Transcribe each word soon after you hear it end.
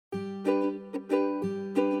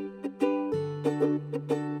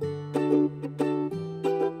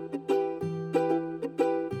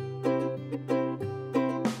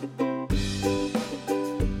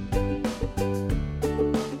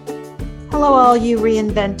Hello, all you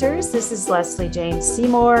reinventors. This is Leslie Jane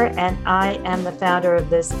Seymour, and I am the founder of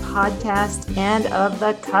this podcast and of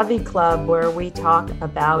the Covey Club, where we talk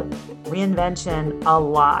about reinvention a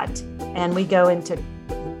lot. And we go into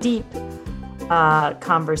deep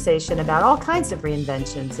conversation about all kinds of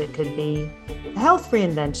reinventions. It could be a health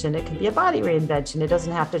reinvention. It could be a body reinvention. It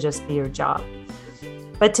doesn't have to just be your job.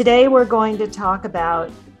 But today we're going to talk about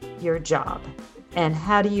your job and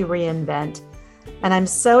how do you reinvent. And I'm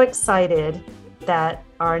so excited that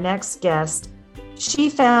our next guest, she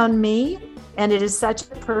found me, and it is such a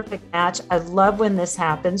perfect match. I love when this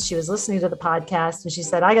happens. She was listening to the podcast and she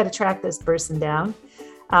said, I got to track this person down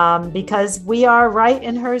because we are right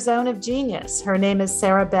in her zone of genius. Her name is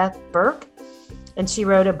Sarah Beth Burke, and she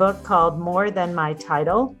wrote a book called More Than My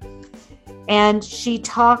Title. And she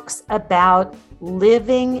talks about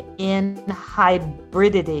living in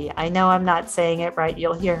hybridity. I know I'm not saying it right.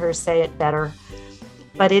 You'll hear her say it better.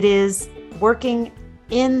 But it is working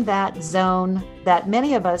in that zone that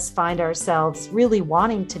many of us find ourselves really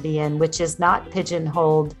wanting to be in, which is not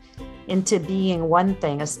pigeonholed into being one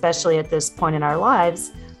thing, especially at this point in our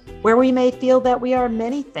lives, where we may feel that we are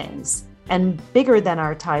many things and bigger than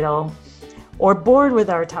our title, or bored with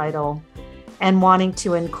our title and wanting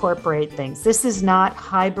to incorporate things. This is not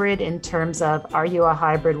hybrid in terms of, are you a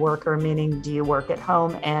hybrid worker, meaning do you work at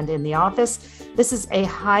home and in the office? This is a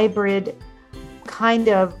hybrid kind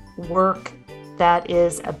of work that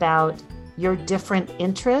is about your different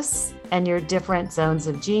interests and your different zones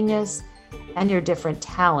of genius and your different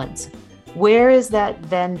talents. Where is that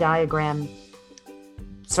Venn diagram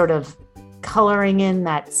sort of coloring in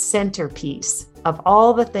that centerpiece of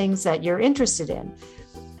all the things that you're interested in?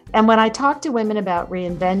 And when I talk to women about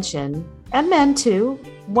reinvention, and men too,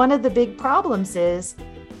 one of the big problems is,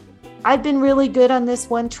 I've been really good on this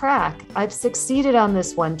one track. I've succeeded on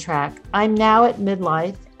this one track. I'm now at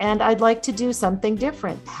midlife and I'd like to do something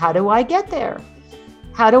different. How do I get there?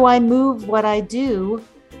 How do I move what I do,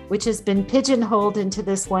 which has been pigeonholed into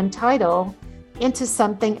this one title, into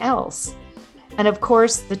something else? And of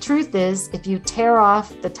course, the truth is, if you tear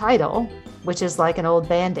off the title, which is like an old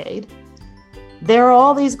Band-Aid, there are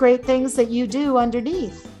all these great things that you do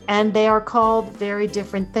underneath. And they are called very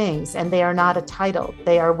different things, and they are not a title.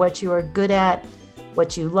 They are what you are good at,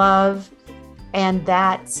 what you love, and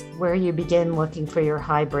that's where you begin looking for your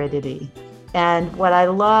hybridity. And what I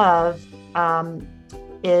love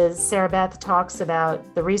is Sarah Beth talks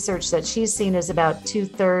about the research that she's seen is about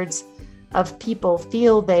 2/3 of people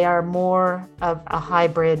feel they are more of a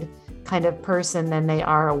hybrid kind of person than they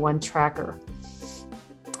are a one-tracker.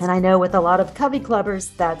 And I know with a lot of Covey Clubbers,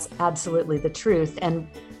 that's absolutely the truth. And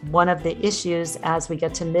one of the issues as we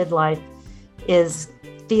get to midlife is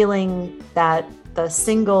feeling that the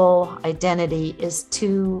single identity is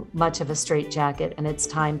too much of a straitjacket, and it's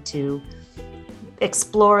time to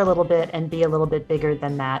explore a little bit and be a little bit bigger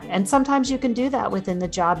than that. And sometimes you can do that within the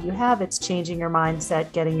job you have. It's changing your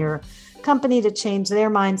mindset, getting your company to change their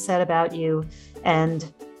mindset about you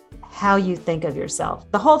and how you think of yourself.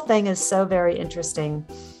 The whole thing is so very interesting.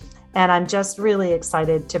 And I'm just really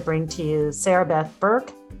excited to bring to you Sarah Beth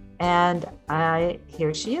Burke. And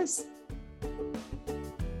here she is.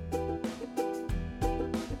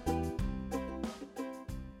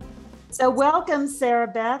 So welcome, Sarah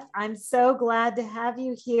Beth. I'm so glad to have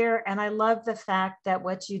you here. And I love the fact that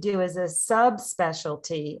what you do is a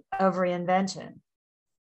subspecialty of reinvention.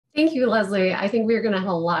 Thank you, Leslie. I think we're going to have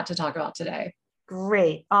a lot to talk about today.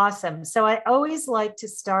 Great. Awesome. So I always like to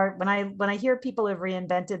start when I hear people have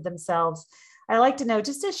reinvented themselves, I like to know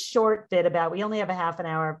just a short bit about, we only have a half an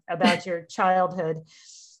hour, about your childhood.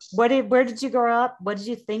 Where did you grow up? What did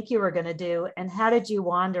you think you were going to do? And how did you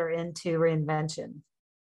wander into reinvention?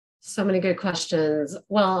 So many good questions.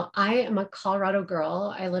 Well, I am a Colorado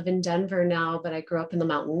girl. I live in Denver now, but I grew up in the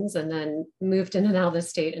mountains and then moved in and out of the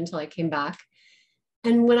state until I came back.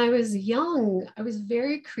 And when I was young, I was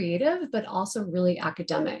very creative, but also really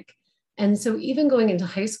academic. And so even going into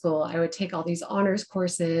high school, I would take all these honors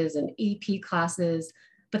courses and AP classes,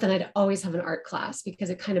 but then I'd always have an art class because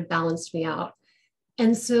it kind of balanced me out.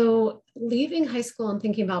 And so leaving high school and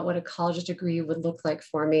thinking about what a college degree would look like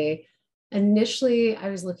for me, initially I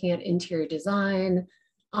was looking at interior design,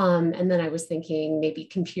 and then I was thinking maybe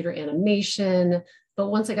computer animation. But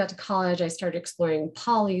once I got to college, I started exploring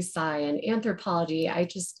poli-sci and anthropology. I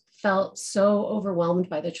just felt so overwhelmed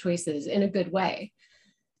by the choices in a good way.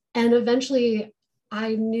 And eventually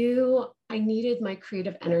I knew I needed my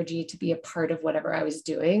creative energy to be a part of whatever I was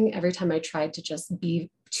doing. Every time I tried to just be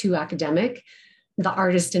too academic, the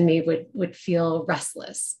artist in me would feel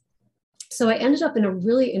restless. So I ended up in a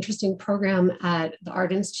really interesting program at the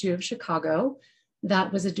Art Institute of Chicago,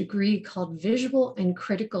 that was a degree called Visual and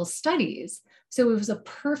Critical Studies. So it was a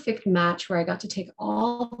perfect match where I got to take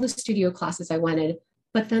all the studio classes I wanted,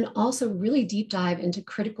 but then also really deep dive into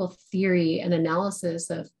critical theory and analysis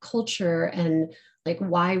of culture and like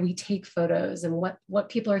why we take photos and what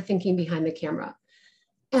people are thinking behind the camera.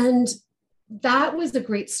 And that was a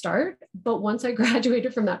great start. But once I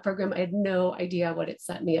graduated from that program, I had no idea what it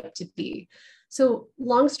set me up to be. So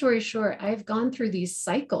long story short, I've gone through these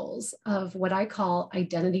cycles of what I call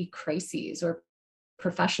identity crises or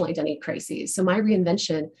professional identity crises. So my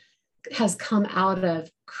reinvention has come out of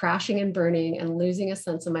crashing and burning and losing a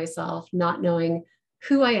sense of myself, not knowing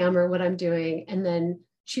who I am or what I'm doing, and then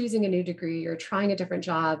choosing a new degree or trying a different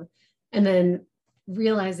job, and then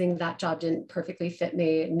realizing that job didn't perfectly fit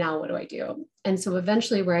me. Now what do I do? And so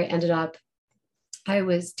eventually where I ended up, I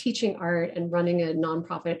was teaching art and running a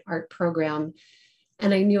nonprofit art program,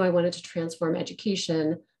 and I knew I wanted to transform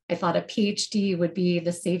education. I thought a PhD would be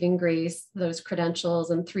the saving grace. Those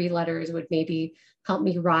credentials and 3 letters would maybe help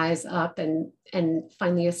me rise up and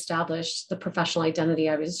finally establish the professional identity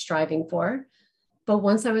I was striving for. But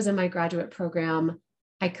once I was in my graduate program,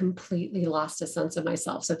 I completely lost a sense of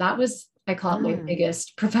myself. So that was, I call it my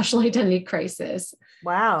biggest professional identity crisis.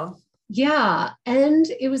 Wow. Yeah. And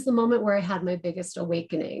it was the moment where I had my biggest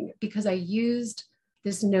awakening because I used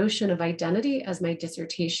this notion of identity as my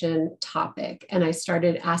dissertation topic. And I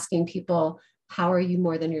started asking people, how are you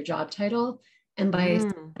more than your job title? And by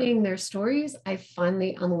studying their stories, I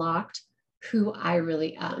finally unlocked who I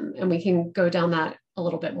really am. And we can go down that a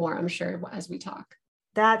little bit more, I'm sure, as we talk.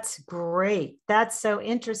 That's great. That's so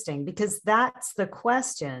interesting because that's the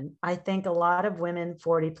question I think a lot of women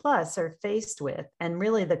 40 plus are faced with. And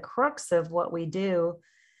really the crux of what we do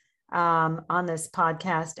on this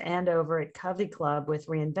podcast and over at Covey Club with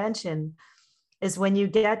Reinvention is when you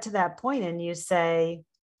get to that point and you say,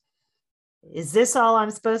 is this all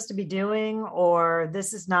I'm supposed to be doing? Or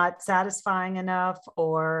this is not satisfying enough?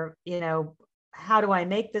 Or, how do I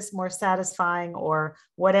make this more satisfying? Or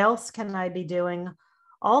what else can I be doing?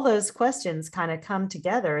 All those questions kind of come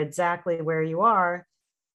together exactly where you are.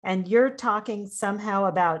 And you're talking somehow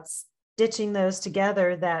about stitching those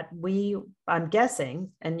together that I'm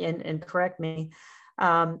guessing, and correct me,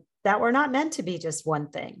 that were not meant to be just one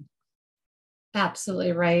thing.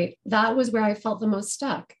 Absolutely right. That was where I felt the most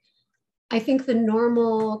stuck. I think the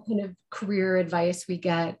normal kind of career advice we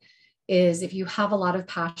get is if you have a lot of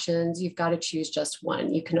passions, you've got to choose just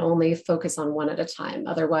one. You can only focus on one at a time.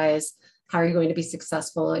 Otherwise, how are you going to be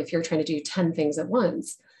successful if you're trying to do 10 things at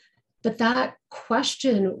once? But that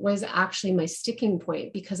question was actually my sticking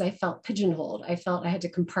point because I felt pigeonholed. I felt I had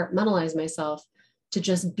to compartmentalize myself to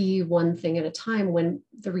just be one thing at a time, when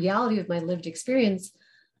the reality of my lived experience,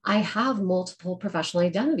 I have multiple professional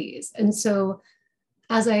identities. And so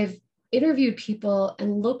as I've interviewed people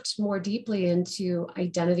and looked more deeply into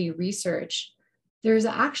identity research, there's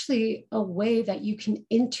actually a way that you can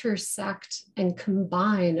intersect and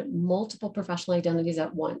combine multiple professional identities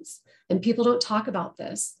at once. And people don't talk about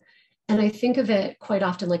this. And I think of it quite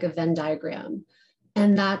often like a Venn diagram.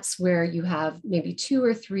 And that's where you have maybe 2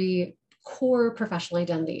 or 3 core professional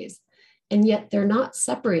identities, and yet they're not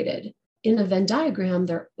separated. In a Venn diagram,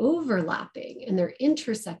 they're overlapping and they're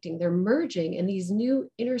intersecting, they're merging, and these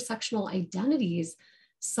new intersectional identities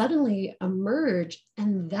suddenly emerge.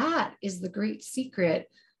 And that is the great secret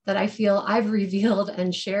that I feel I've revealed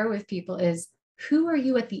and share with people is, who are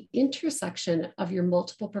you at the intersection of your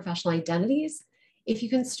multiple professional identities? If you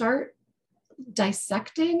can start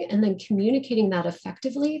dissecting and then communicating that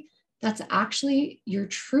effectively, that's actually your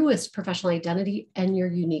truest professional identity and your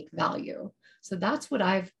unique value. So that's what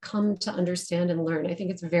I've come to understand and learn. I think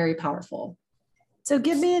it's very powerful. So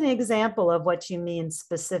give me an example of what you mean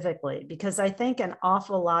specifically, because I think an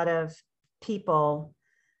awful lot of people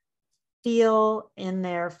feel in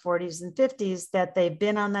their 40s and 50s that they've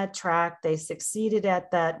been on that track, they succeeded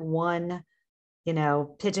at that one,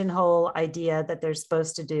 pigeonhole idea that they're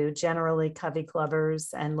supposed to do. Generally, Covey Clubbers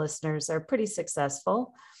and listeners are pretty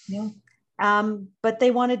successful. Yeah. But they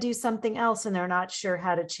want to do something else and they're not sure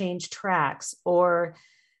how to change tracks, or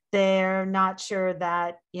they're not sure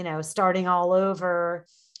that, starting all over,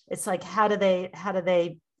 it's like, how do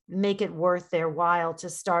they make it worth their while to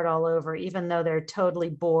start all over, even though they're totally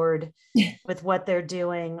bored with what they're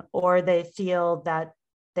doing, or they feel that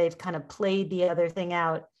they've kind of played the other thing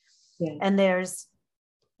out. Yeah. And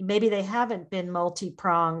maybe they haven't been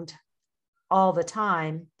multi-pronged all the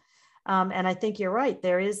time. And I think you're right.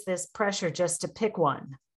 There is this pressure just to pick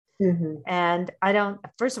one. Mm-hmm. And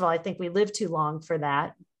first of all, I think we live too long for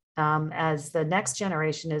that. as the next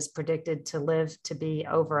generation is predicted to live to be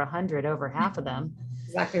over 100, over half of them.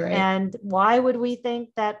 Exactly right. And why would we think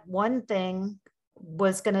that one thing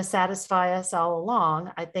was going to satisfy us all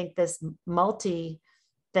along? I think this multi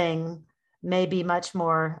thing may be much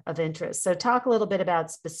more of interest. So talk a little bit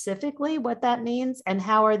about specifically what that means and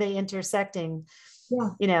how are they intersecting,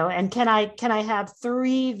 you know, and can I have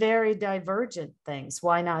three very divergent things?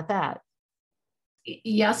 Why not that?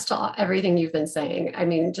 Yes to everything you've been saying. I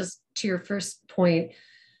mean, just to your first point,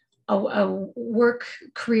 a work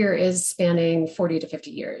career is spanning 40 to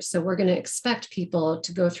 50 years. So we're going to expect people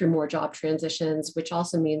to go through more job transitions, which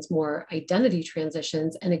also means more identity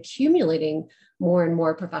transitions and accumulating more and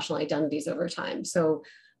more professional identities over time. So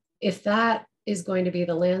if that is going to be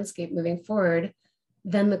the landscape moving forward,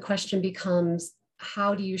 then the question becomes,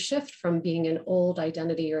 how do you shift from being an old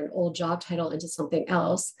identity or an old job title into something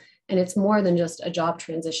else? And it's more than just a job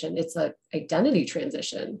transition, it's an identity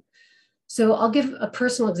transition. So I'll give a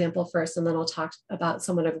personal example first, and then I'll talk about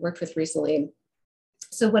someone I've worked with recently.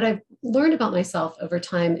 So what I've learned about myself over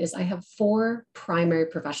time is I have 4 primary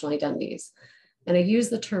professional identities. And I use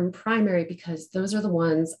the term primary because those are the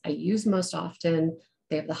ones I use most often.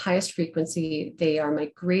 They have the highest frequency. They are my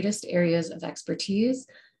greatest areas of expertise,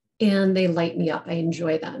 and they light me up. I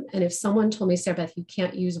enjoy them. And if someone told me, Sarah Beth, you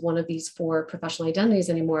can't use one of these 4 professional identities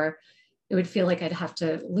anymore, it would feel like I'd have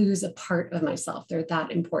to lose a part of myself. They're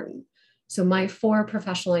that important. So my 4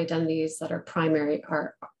 professional identities that are primary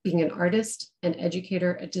are being an artist, an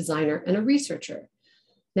educator, a designer, and a researcher.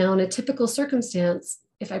 Now, in a typical circumstance,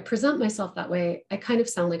 if I present myself that way, I kind of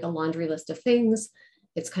sound like a laundry list of things.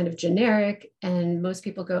 It's kind of generic, and most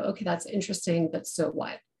people go, okay, that's interesting, but so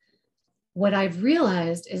what? What I've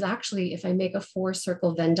realized is actually if I make a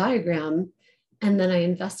 4-circle Venn diagram, and then I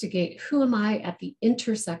investigate who am I at the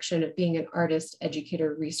intersection of being an artist,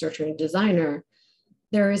 educator, researcher, and designer,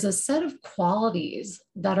 there is a set of qualities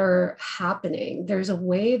that are happening. There's a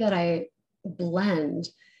way that I blend.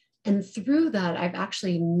 And through that, I've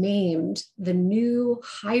actually named the new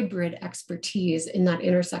hybrid expertise in that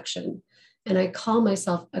intersection. And I call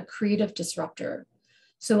myself a creative disruptor.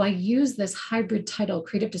 So I use this hybrid title,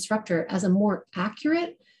 creative disruptor, as a more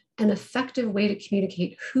accurate and effective way to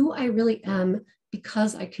communicate who I really am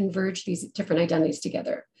because I converge these different identities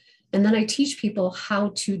together. And then I teach people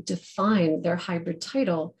how to define their hybrid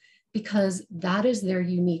title because that is their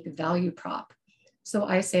unique value prop. So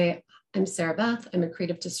I say, I'm Sarah Beth, I'm a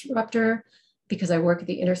creative disruptor because I work at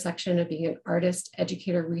the intersection of being an artist,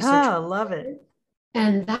 educator, researcher. Oh, I love it.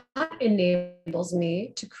 And that enables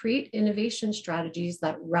me to create innovation strategies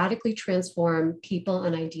that radically transform people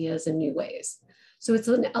and ideas in new ways. So it's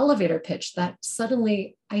an elevator pitch that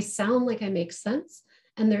suddenly I sound like I make sense,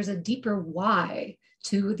 and there's a deeper why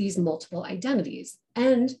to these multiple identities.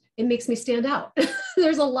 And it makes me stand out.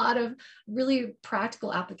 There's a lot of really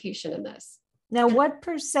practical application in this. Now, what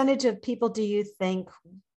percentage of people do you think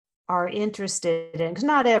are interested in? Because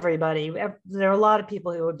not everybody, there are a lot of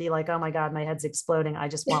people who would be like, oh my God, my head's exploding. I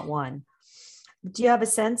just want one. Do you have a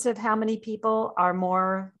sense of how many people are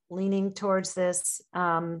more leaning towards this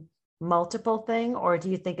multiple thing? Or do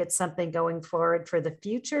you think it's something going forward for the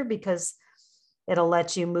future because it'll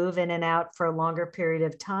let you move in and out for a longer period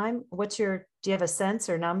of time? Do you have a sense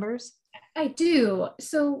or numbers? I do.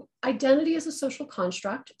 So identity is a social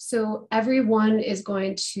construct. So everyone is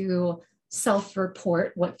going to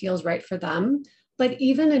self-report what feels right for them. But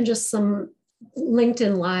even in just some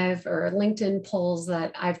LinkedIn Live or LinkedIn polls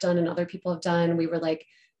that I've done and other people have done, we were like,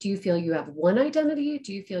 do you feel you have one identity?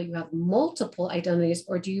 Do you feel you have multiple identities?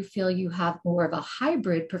 Or do you feel you have more of a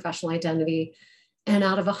hybrid professional identity? And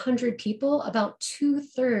out of 100 people, about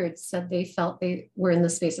 2/3 said they felt they were in the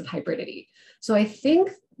space of hybridity. So I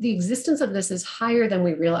think the existence of this is higher than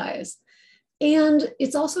we realize. And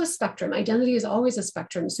it's also a spectrum. Identity is always a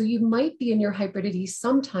spectrum. So you might be in your hybridity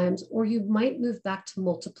sometimes, or you might move back to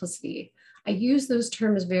multiplicity. I use those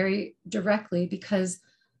terms very directly because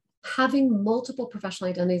having multiple professional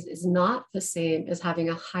identities is not the same as having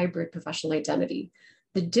a hybrid professional identity.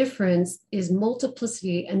 The difference is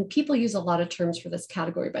multiplicity, and people use a lot of terms for this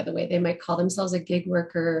category, by the way. They might call themselves a gig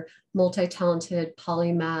worker, multi-talented,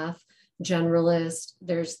 polymath, generalist.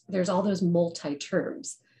 There's all those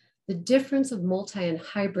multi-terms. The difference of multi and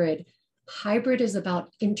hybrid is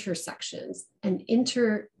about intersections, and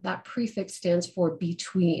that prefix stands for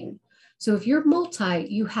between. So if you're multi,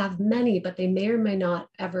 you have many, but they may or may not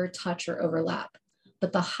ever touch or overlap.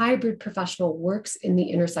 But the hybrid professional works in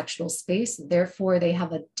the intersectional space. Therefore, they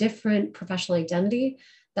have a different professional identity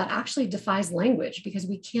that actually defies language, because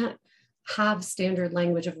we can't have standard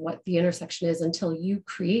language of what the intersection is until you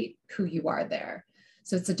create who you are there.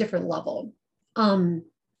 So it's a different level.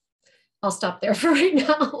 I'll stop there for right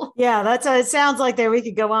now. Yeah, that's it sounds like there we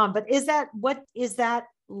could go on. But is that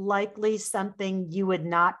likely something you would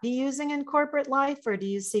not be using in corporate life, or do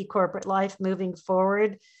you see corporate life moving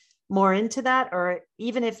forward more into that? Or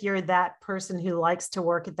even if you're that person who likes to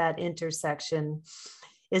work at that intersection,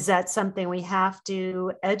 is that something we have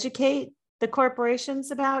to educate the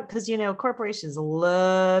corporations about? Because corporations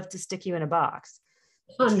love to stick you in a box.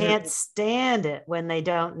 They can't 100. stand it when they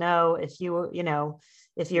don't know if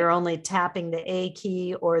you're only tapping the A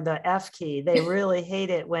key or the F key. They really hate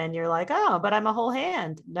it when you're like, oh, but I'm a whole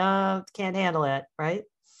hand. No, can't handle it, right?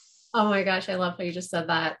 Oh my gosh, I love how you just said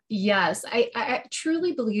that. Yes, I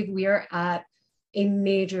truly believe we are at a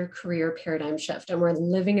major career paradigm shift and we're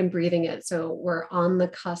living and breathing it. So we're on the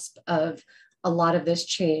cusp of a lot of this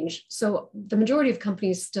change. So the majority of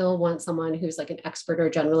companies still want someone who's like an expert or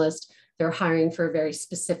a generalist. They're hiring for a very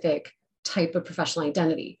specific type of professional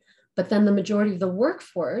identity. But then the majority of the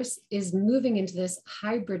workforce is moving into this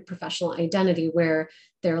hybrid professional identity where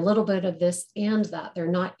they're a little bit of this and that. They're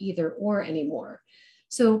not either or anymore.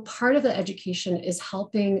 So part of the education is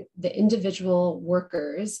helping the individual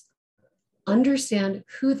workers understand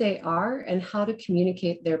who they are and how to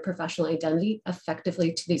communicate their professional identity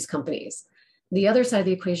effectively to these companies. The other side of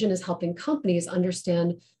the equation is helping companies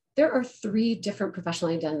understand there are three different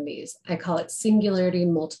professional identities. I call it singularity,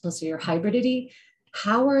 multiplicity, or hybridity.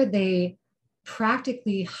 How are they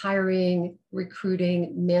practically hiring,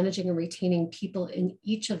 recruiting, managing, and retaining people in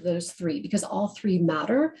each of those three? Because all three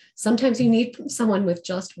matter. Sometimes you need someone with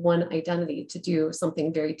just one identity to do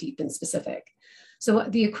something very deep and specific. So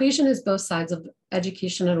the equation is both sides of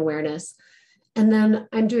education and awareness. And then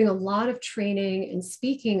I'm doing a lot of training and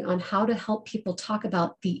speaking on how to help people talk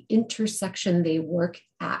about the intersection they work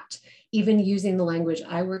at. Even using the language,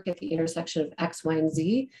 I work at the intersection of X, Y, and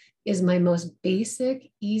Z is my most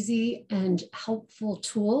basic, easy, and helpful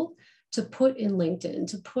tool to put in LinkedIn,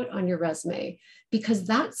 to put on your resume, because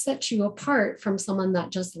that sets you apart from someone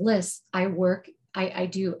that just lists, I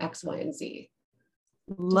do X, Y, and Z.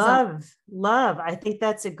 Love. I think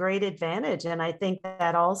that's a great advantage. And I think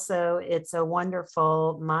that also it's a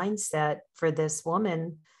wonderful mindset for this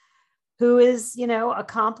woman who is,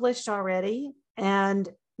 accomplished already and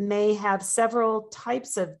may have several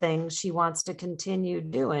types of things she wants to continue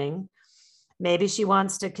doing. Maybe she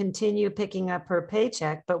wants to continue picking up her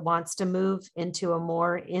paycheck, but wants to move into a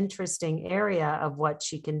more interesting area of what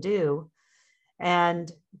she can do.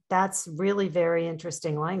 And that's really very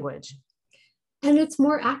interesting language. And it's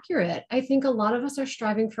more accurate. I think a lot of us are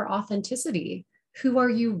striving for authenticity. Who are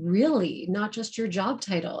you really, not just your job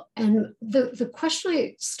title? And the question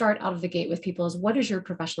I start out of the gate with people is, what is your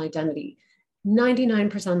professional identity?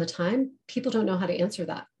 99% of the time, people don't know how to answer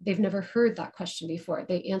that. They've never heard that question before.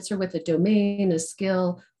 They answer with a domain, a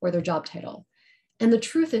skill, or their job title. And the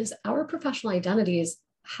truth is, our professional identity is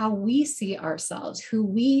how we see ourselves, who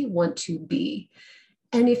we want to be.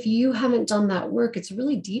 And if you haven't done that work, it's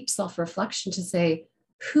really deep self-reflection to say,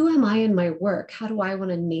 who am I in my work? How do I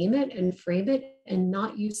want to name it and frame it and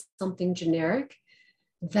not use something generic?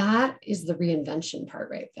 That is the reinvention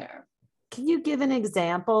part right there. Can you give an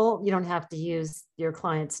example? You don't have to use your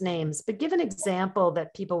clients' names, but give an example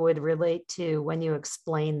that people would relate to when you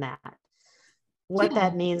explain that. What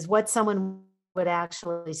that means, what someone would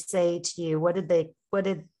actually say to you,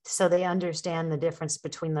 so they understand the difference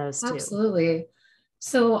between those two. Absolutely.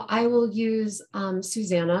 So I will use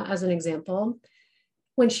Susanna as an example.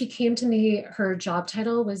 When she came to me, her job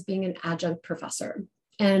title was being an adjunct professor.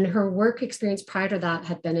 And her work experience prior to that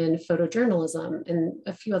had been in photojournalism and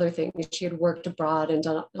a few other things. She had worked abroad and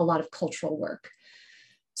done a lot of cultural work.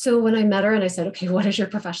 So when I met her and I said, okay, what is your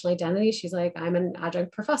professional identity? She's like, I'm an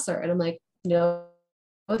adjunct professor. And I'm like, no,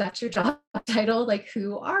 that's your job title. Like,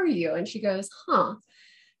 who are you? And she goes, huh.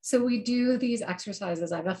 So we do these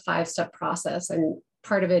exercises. I have a 5-step process, and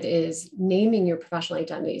part of it is naming your professional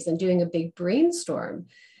identities and doing a big brainstorm,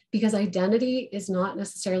 because identity is not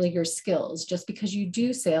necessarily your skills. Just because you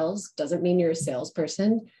do sales doesn't mean you're a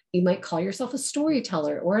salesperson. You might call yourself a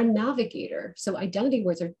storyteller or a navigator. So identity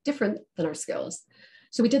words are different than our skills.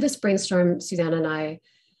 So we did this brainstorm, Susanna and I,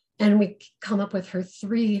 and we come up with her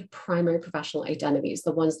 3 primary professional identities,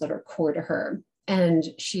 the ones that are core to her. And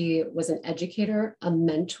she was an educator, a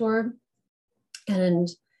mentor, and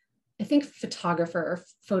I think photographer or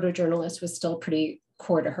photojournalist was still pretty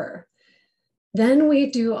core to her. Then we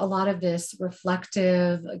do a lot of this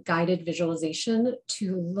reflective guided visualization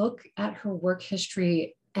to look at her work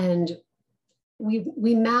history, and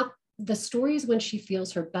we map the stories when she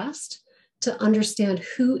feels her best to understand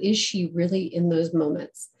who is she really in those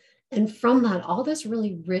moments. And from that, all this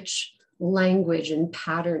really rich language and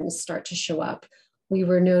patterns start to show up. We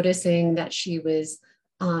were noticing that she was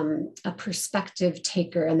a perspective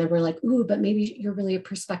taker. And then we're like, ooh, but maybe you're really a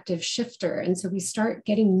perspective shifter. And so we start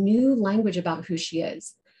getting new language about who she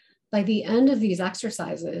is. By the end of these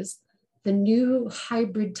exercises, the new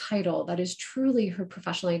hybrid title that is truly her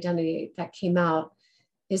professional identity that came out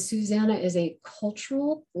is Susanna is a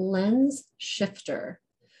cultural lens shifter.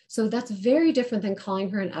 So that's very different than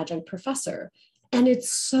calling her an adjunct professor. And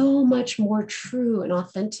it's so much more true and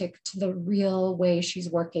authentic to the real way she's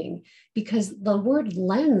working, because the word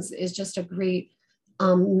lens is just a great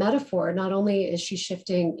metaphor. Not only is she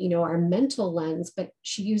shifting, our mental lens, but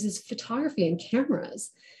she uses photography and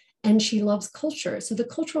cameras, and she loves culture. So the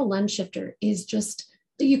cultural lens shifter is just,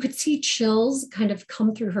 you could see chills kind of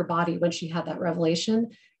come through her body when she had that revelation.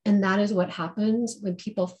 And that is what happens when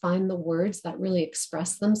people find the words that really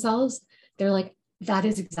express themselves. They're like, that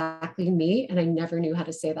is exactly me. And I never knew how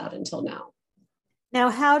to say that until now.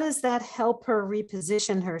 Now, how does that help her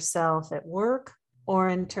reposition herself at work or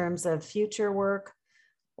in terms of future work?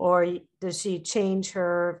 Or does she change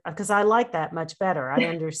her? Because I like that much better. I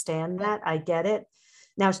understand that. I get it.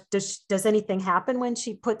 Now, does anything happen when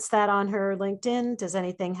she puts that on her LinkedIn? Does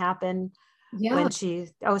anything happen when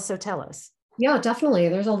so tell us. Yeah, definitely.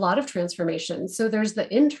 There's a lot of transformation. So there's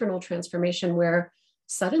the internal transformation where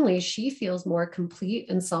suddenly she feels more complete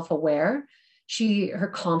and self-aware.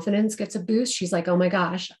 Her confidence gets a boost. She's like, oh my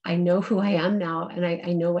gosh, I know who I am now, and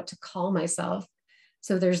I know what to call myself.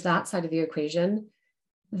 So there's that side of the equation.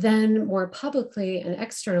 Then more publicly and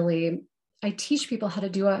externally, I teach people how to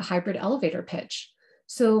do a hybrid elevator pitch.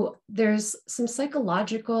 So there's some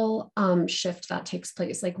psychological shift that takes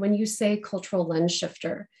place. Like when you say cultural lens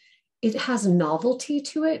shifter, it has novelty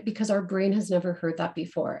to it because our brain has never heard that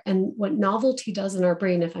before. And what novelty does in our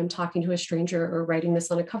brain, if I'm talking to a stranger or writing this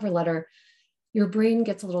on a cover letter, your brain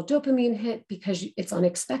gets a little dopamine hit because it's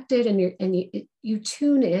unexpected, and you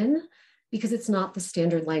tune in because it's not the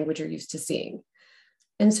standard language you're used to seeing.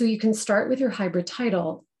 And so you can start with your hybrid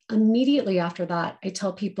title. Immediately after that, I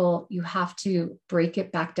tell people you have to break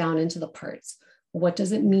it back down into the parts. What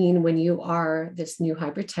does it mean when you are this new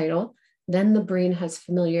hybrid title? Then the brain has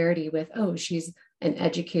familiarity with, oh, she's an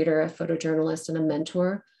educator, a photojournalist, and a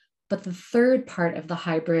mentor. But the third part of the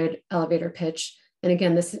hybrid elevator pitch, and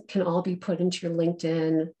again, this can all be put into your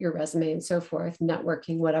LinkedIn, your resume, and so forth,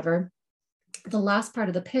 networking, whatever. The last part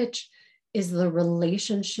of the pitch is the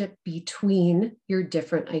relationship between your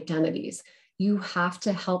different identities. You have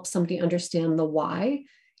to help somebody understand the why.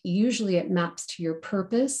 Usually it maps to your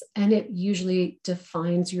purpose, and it usually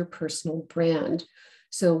defines your personal brand.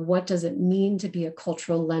 So what does it mean to be a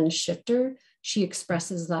cultural lens shifter? She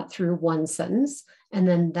expresses that through one sentence. And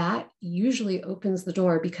then that usually opens the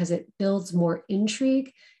door because it builds more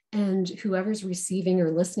intrigue. And whoever's receiving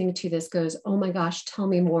or listening to this goes, oh my gosh, tell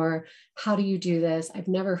me more. How do you do this? I've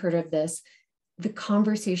never heard of this. The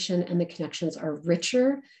conversation and the connections are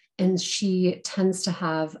richer. And she tends to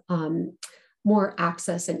have more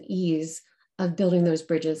access and ease of building those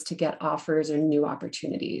bridges to get offers or new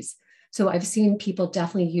opportunities. So I've seen people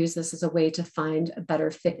definitely use this as a way to find a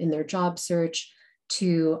better fit in their job search,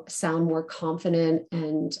 to sound more confident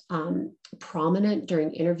and prominent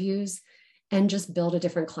during interviews, and just build a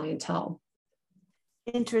different clientele.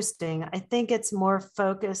 Interesting. I think it's more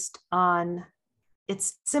focused on,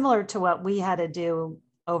 it's similar to what we had to do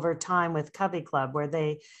over time with Covey Club, where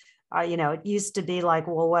they, it used to be like,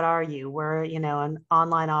 well, what are you? We're, an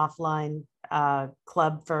online, offline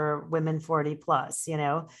club for women 40 plus,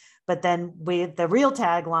 but then the real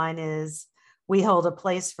tagline is, we hold a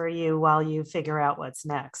place for you while you figure out what's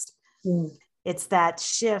next. It's that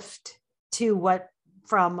shift to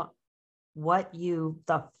from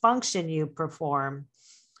the function you perform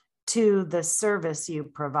to the service you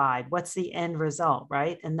provide. What's the end result,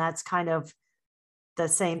 right? And that's kind of the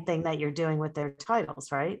same thing that you're doing with their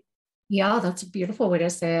titles, right? Yeah, that's a beautiful way to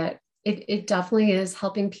say it. It definitely is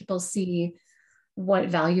helping people see what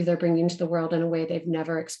value they're bringing to the world in a way they've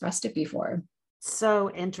never expressed it before.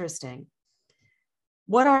 So interesting.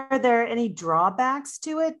 Are there any drawbacks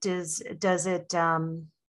to it? Does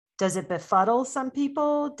it befuddle some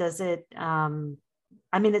people? Does it,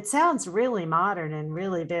 it sounds really modern and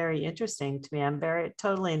really very interesting to me. I'm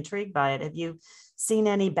totally intrigued by it. Have you seen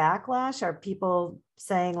any backlash? Are people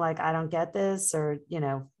saying like, I don't get this, or,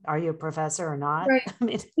 are you a professor or not?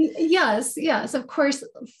 Right. Yes, of course.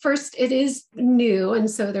 First, it is new. And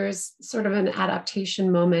so there's sort of an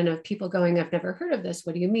adaptation moment of people going, I've never heard of this.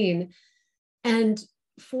 What do you mean? And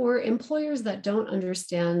for employers that don't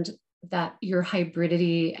understand that your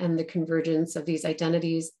hybridity and the convergence of these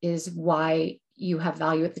identities is why you have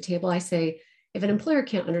value at the table, I say, if an employer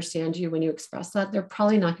can't understand you when you express that, they're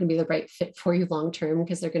probably not going to be the right fit for you long term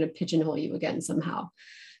because they're going to pigeonhole you again somehow.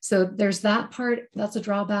 So there's that part, that's a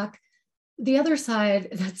drawback. The other side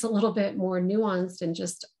that's a little bit more nuanced and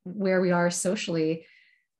just where we are socially.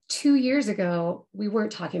 2 years ago, we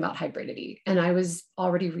weren't talking about hybridity, and I was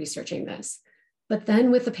already researching this. But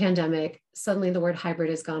then with the pandemic, suddenly the word hybrid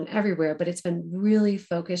has gone everywhere, but it's been really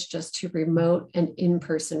focused just to remote and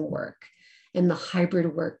in-person work and the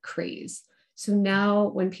hybrid work craze. So now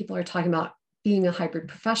when people are talking about being a hybrid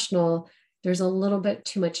professional, there's a little bit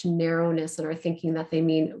too much narrowness in our thinking that they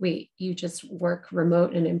mean, wait, you just work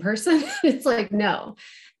remote and in person? It's like, no,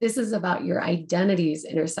 this is about your identities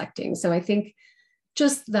intersecting. So I think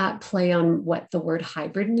just that play on what the word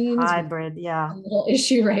hybrid means. Hybrid, yeah. A little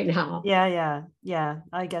issue right now. Yeah.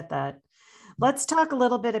 I get that. Let's talk a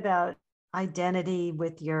little bit about identity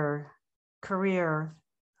with your career.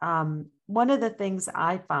 One of the things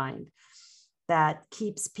I find that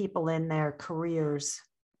keeps people in their careers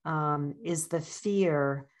is the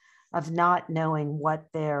fear of not knowing what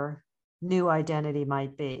their new identity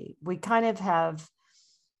might be. We kind of have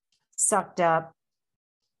sucked up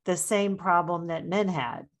the same problem that men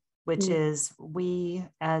had, which is we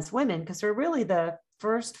as women, because we're really the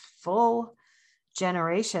first full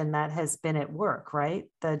generation that has been at work, right?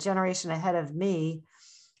 The generation ahead of me,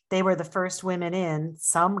 they were the first women in.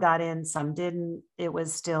 Some got in, some didn't. It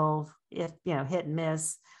was still, hit and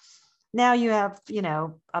miss. Now you have,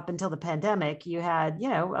 up until the pandemic, you had,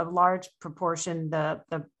 a large proportion, the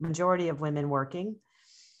majority of women working.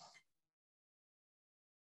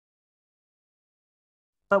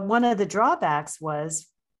 But one of the drawbacks was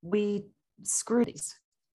we screwed these,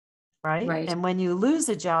 right? And when you lose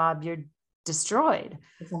a job, you're destroyed.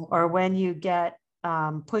 Exactly. Or when you get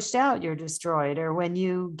pushed out, you're destroyed. Or when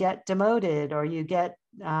you get demoted or you get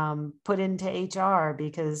put into HR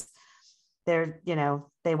because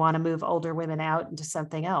they want to move older women out into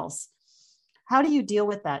something else. How do you deal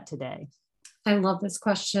with that today? I love this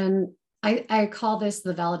question. I call this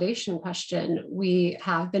the validation question. We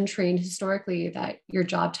have been trained historically that your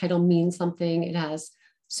job title means something. It has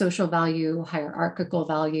social value, hierarchical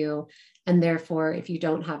value. And therefore, if you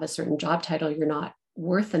don't have a certain job title, you're not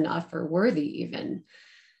worth enough or worthy even.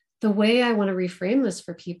 The way I want to reframe this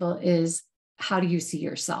for people is, how do you see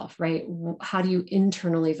yourself, right? How do you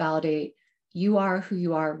internally validate you are who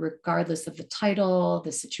you are, regardless of the title,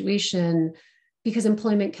 the situation? Because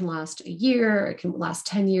employment can last a year, it can last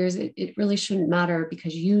 10 years. It really shouldn't matter,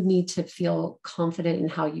 because you need to feel confident in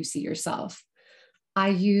how you see yourself. I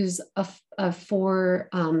use a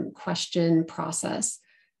 4-question process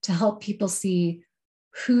to help people see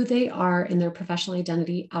who they are in their professional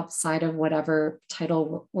identity outside of whatever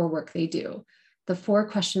title or work they do. The 4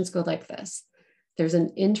 questions go like this. There's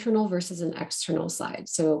an internal versus an external side.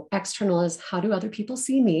 So external is, how do other people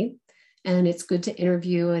see me? And it's good to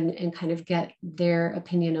interview and kind of get their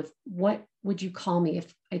opinion of, what would you call me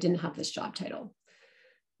if I didn't have this job title?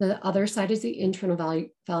 The other side is the internal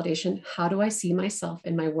validation. How do I see myself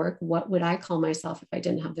in my work? What would I call myself if I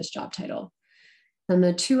didn't have this job title? And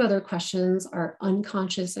the 2 other questions are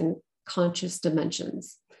unconscious and conscious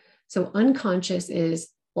dimensions. So unconscious is,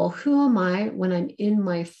 well, who am I when I'm in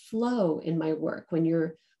my flow in my work? When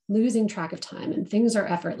you're losing track of time and things are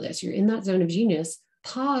effortless, you're in that zone of genius.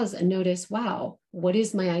 Pause and notice, wow, what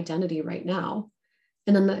is my identity right now?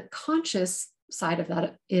 And then the conscious side of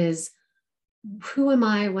that is, who am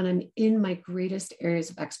I when I'm in my greatest areas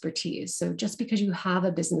of expertise? So just because you have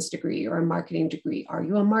a business degree or a marketing degree, are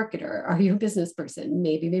you a marketer? Are you a business person?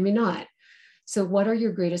 Maybe, maybe not. So what are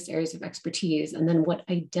your greatest areas of expertise? And then what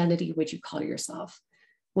identity would you call yourself?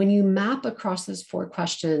 When you map across those 4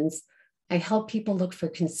 questions, I help people look for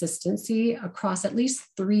consistency across at least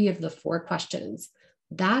 3 of the 4 questions.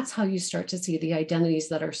 That's how you start to see the identities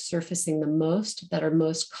that are surfacing the most, that are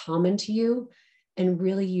most common to you, and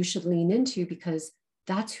really you should lean into, because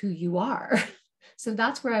that's who you are. So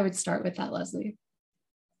that's where I would start with that, Leslie.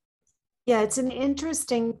 Yeah, it's an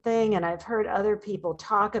interesting thing. And I've heard other people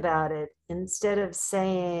talk about it. Instead of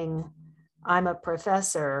saying, I'm a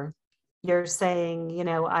professor, you're saying,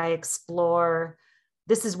 I explore,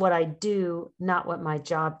 this is what I do, not what my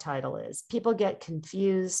job title is. People get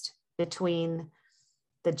confused between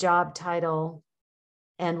the job title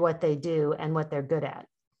and what they do and what they're good at.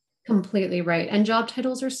 Completely right. And job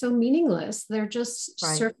titles are so meaningless. They're just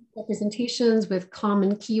surface representations with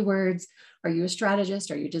common keywords. Are you a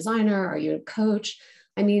strategist? Are you a designer? Are you a coach?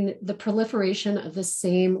 I mean, the proliferation of the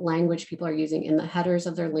same language people are using in the headers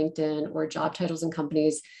of their LinkedIn or job titles in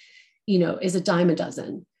companies, is a dime a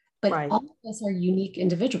dozen. But all of us are unique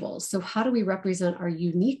individuals. So how do we represent our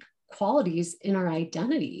unique qualities in our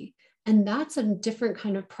identity? And that's a different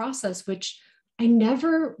kind of process, which I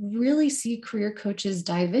never really see career coaches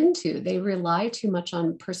dive into. They rely too much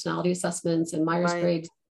on personality assessments and Myers-Briggs.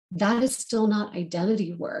 That is still not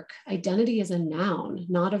identity work. Identity is a noun,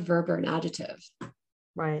 not a verb or an adjective.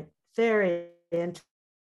 Right. Very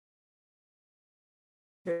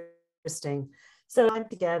interesting. So I'm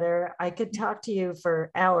together. I could talk to you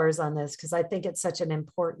for hours on this because I think it's such an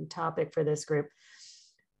important topic for this group.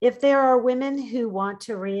 If there are women who want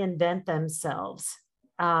to reinvent themselves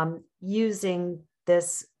using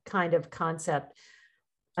this kind of concept,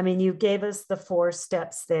 I mean, you gave us the 4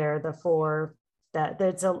 steps there,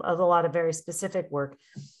 there's a lot of very specific work,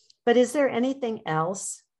 but is there anything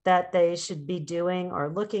else that they should be doing or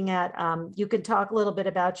looking at? You could talk a little bit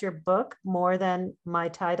about your book, More Than My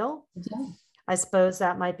Title. Yeah. I suppose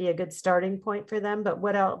that might be a good starting point for them, but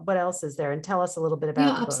what else is there? And tell us a little bit about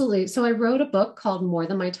the book. Absolutely. So I wrote a book called More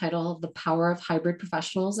Than My Title, The Power of Hybrid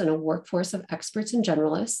Professionals in a Workforce of Experts and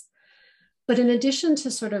Generalists. But in addition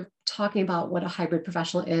to sort of talking about what a hybrid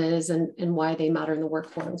professional is and why they matter in the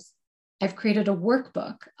workforce, I've created a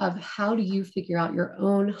workbook of how do you figure out your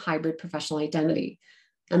own hybrid professional identity.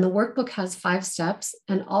 And the workbook has 5 steps.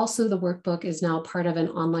 And also the workbook is now part of an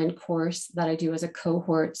online course that I do as a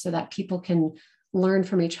cohort so that people can learn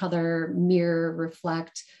from each other, mirror,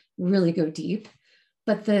 reflect, really go deep.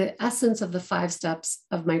 But the essence of the 5 steps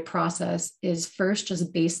of my process is first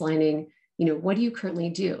just baselining, what do you currently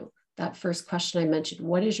do? That first question I mentioned,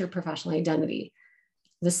 what is your professional identity?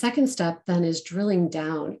 The second step then is drilling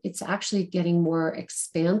down. It's actually getting more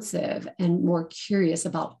expansive and more curious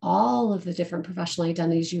about all of the different professional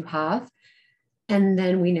identities you have. And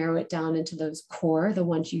then we narrow it down into those core, the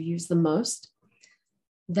ones you use the most.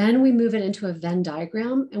 Then we move it into a Venn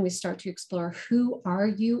diagram and we start to explore who are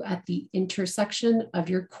you at the intersection of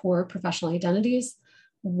your core professional identities?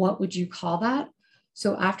 What would you call that?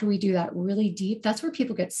 So after we do that really deep, that's where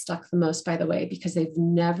people get stuck the most, by the way, because they've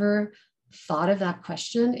never thought of that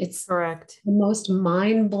question. It's correct. The most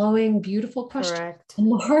mind-blowing, beautiful question. Correct. And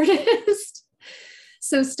the hardest.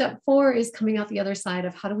 So step 4 is coming out the other side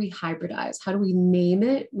of how do we hybridize? How do we name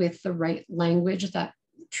it with the right language that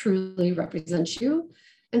truly represents you?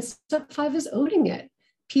 And step 5 is owning it.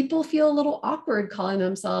 People feel a little awkward calling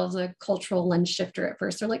themselves a cultural lens shifter at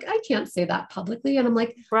first. They're like, I can't say that publicly. And I'm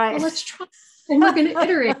like, right. Well, let's try. And we're going to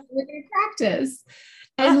iterate. We're going to practice.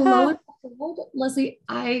 And lo and behold, Leslie,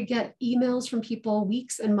 I get emails from people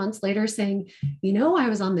weeks and months later saying, I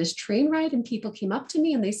was on this train ride and people came up to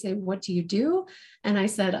me and they say, what do you do? And I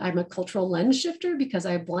said, I'm a cultural lens shifter because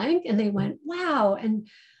I blank. And they went, wow. And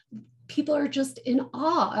people are just in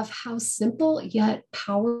awe of how simple yet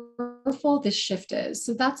powerful this shift is.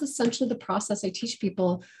 So that's essentially the process I teach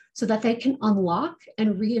people so that they can unlock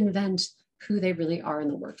and reinvent who they really are in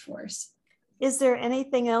the workforce. Is there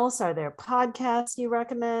anything else? Are there podcasts you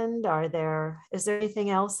recommend? Is there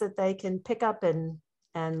anything else that they can pick up and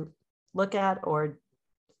look at or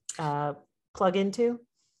plug into?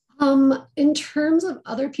 In terms of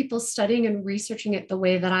other people studying and researching it the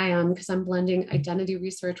way that I am, because I'm blending identity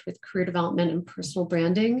research with career development and personal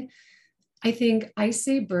branding, I think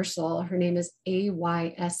Ayse Birsel, her name is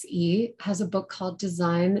Ayse, has a book called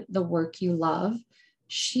Design the Work You Love.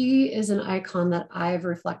 She is an icon that I've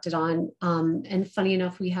reflected on. And funny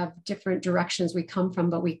enough, we have different directions we come from,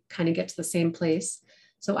 but we kind of get to the same place.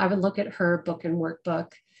 So I would look at her book and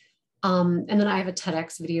workbook. And then I have a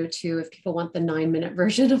TEDx video too. If people want the 9-minute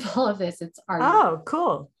version of all of this, it's our. Oh,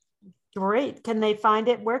 cool. Great. Can they find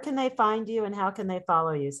it? Where can they find you and how can they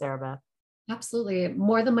follow you, Sarah Beth? Absolutely.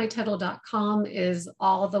 Morethanmytitle.com is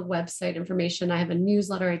all the website information. I have a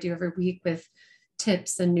newsletter I do every week with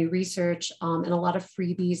tips and new research and a lot of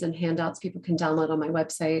freebies and handouts people can download on my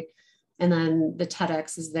website. And then the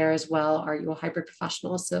TEDx is there as well. Are you a hybrid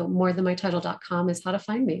professional? So morethanmytitle.com is how to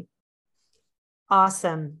find me.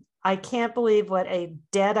 Awesome. I can't believe what a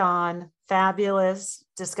dead-on, fabulous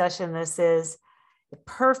discussion this is.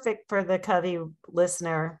 Perfect for the Covey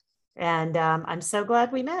listener. And I'm so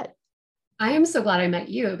glad we met. I am so glad I met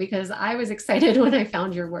you because I was excited when I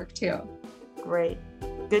found your work too. Great.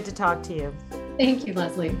 Good to talk to you. Thank you,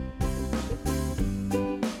 Leslie.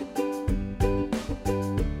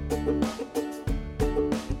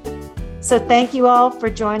 So thank you all for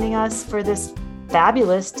joining us for this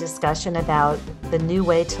fabulous discussion about the new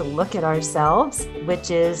way to look at ourselves, which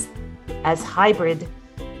is as hybrid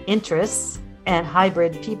interests and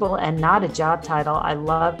hybrid people and not a job title. I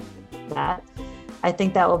love that. I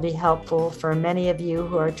think that will be helpful for many of you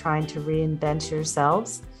who are trying to reinvent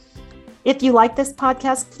yourselves. If you like this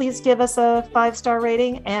podcast, please give us a 5-star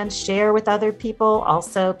rating and share with other people.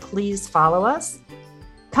 Also, please follow us.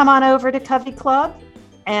 Come on over to Covey Club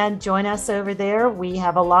and join us over there. We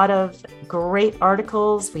have a lot of great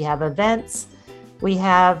articles. We have events. We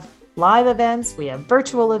have live events. We have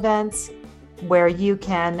virtual events where you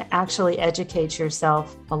can actually educate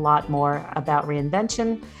yourself a lot more about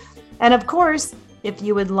reinvention. And of course, if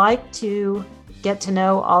you would like to get to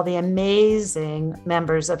know all the amazing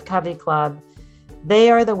members of Covey Club,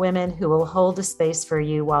 they are the women who will hold a space for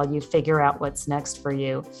you while you figure out what's next for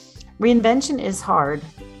you. Reinvention is hard.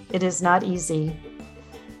 It is not easy.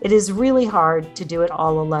 It is really hard to do it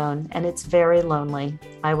all alone, and it's very lonely.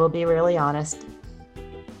 I will be really honest.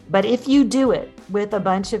 But if you do it with a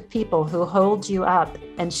bunch of people who hold you up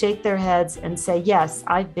and shake their heads and say, yes,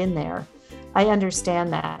 I've been there. I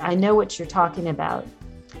understand that. I know what you're talking about.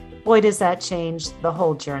 Boy, does that change the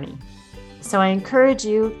whole journey. So I encourage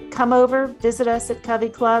you, come over, visit us at Covey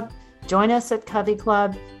Club, join us at Covey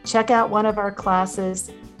Club, check out one of our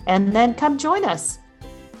classes, and then come join us.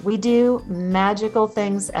 We do magical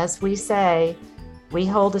things, as we say. We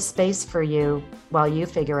hold a space for you while you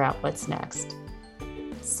figure out what's next.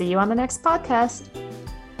 See you on the next podcast.